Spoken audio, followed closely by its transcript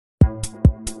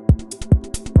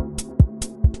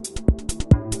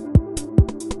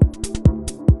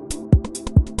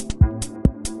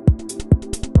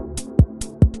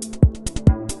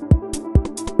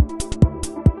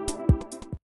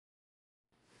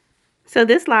So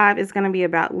this live is going to be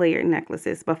about layered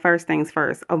necklaces, but first things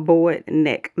first, avoid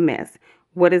neck mess.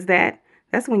 What is that?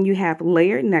 That's when you have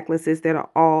layered necklaces that are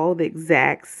all the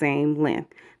exact same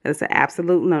length. That's an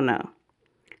absolute no-no.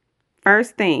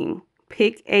 First thing,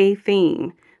 pick a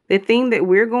theme. The theme that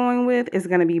we're going with is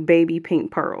going to be baby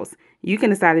pink pearls. You can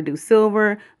decide to do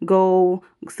silver gold,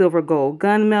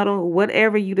 gunmetal,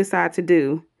 whatever you decide to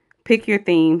do. Pick your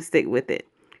theme, stick with it.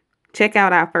 Check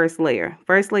out our first layer.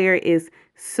 First layer is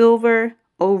silver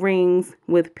O-rings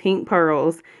with pink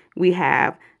pearls. We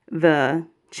have the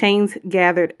chains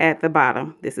gathered at the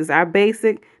bottom. This is our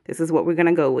basic. This is what we're going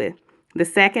to go with. The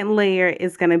second layer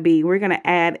is going to be, we're going to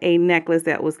add a necklace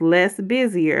that was less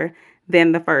busier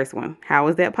than the first one. How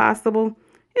is that possible?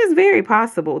 It's very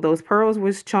possible. Those pearls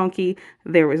was chunky.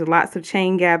 There was lots of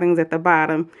chain gatherings at the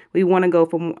bottom. We want to go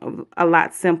for a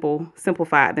lot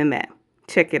simplified than that.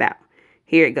 Check it out.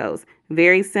 Here it goes.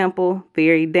 Very simple,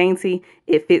 very dainty.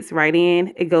 It fits right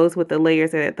in. It goes with the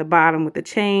layers that are at the bottom with the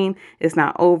chain. It's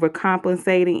not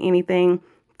overcompensating anything.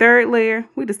 Third layer,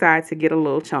 we decided to get a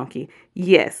little chunky.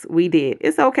 Yes, we did.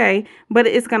 It's okay, but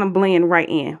it's going to blend right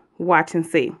in. Watch and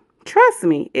see. Trust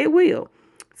me, it will.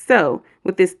 So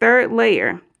with this third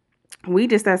layer, we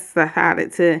just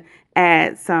decided to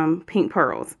add some pink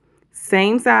pearls.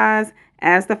 Same size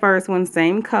as the first one,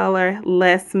 same color,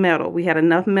 less metal. We had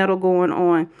enough metal going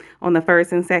on the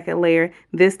first and second layer.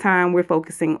 This time we're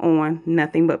focusing on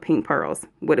nothing but pink pearls.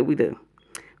 What did we do?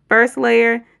 First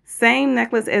layer, same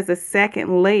necklace as the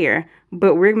second layer,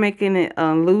 but we're making it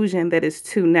an illusion that it's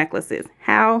two necklaces.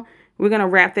 How? We're going to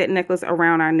wrap that necklace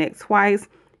around our neck twice,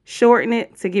 shorten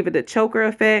it to give it a choker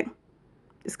effect.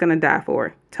 It's going to die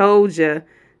for. Told you.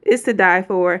 It's to die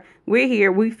for. We're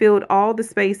here. We filled all the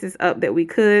spaces up that we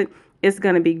could. It's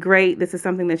going to be great. This is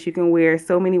something that you can wear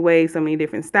so many ways, so many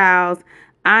different styles.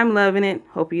 I'm loving it.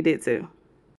 Hope you did too.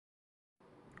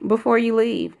 Before you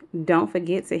leave, don't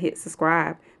forget to hit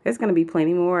subscribe. There's going to be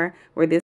plenty more where this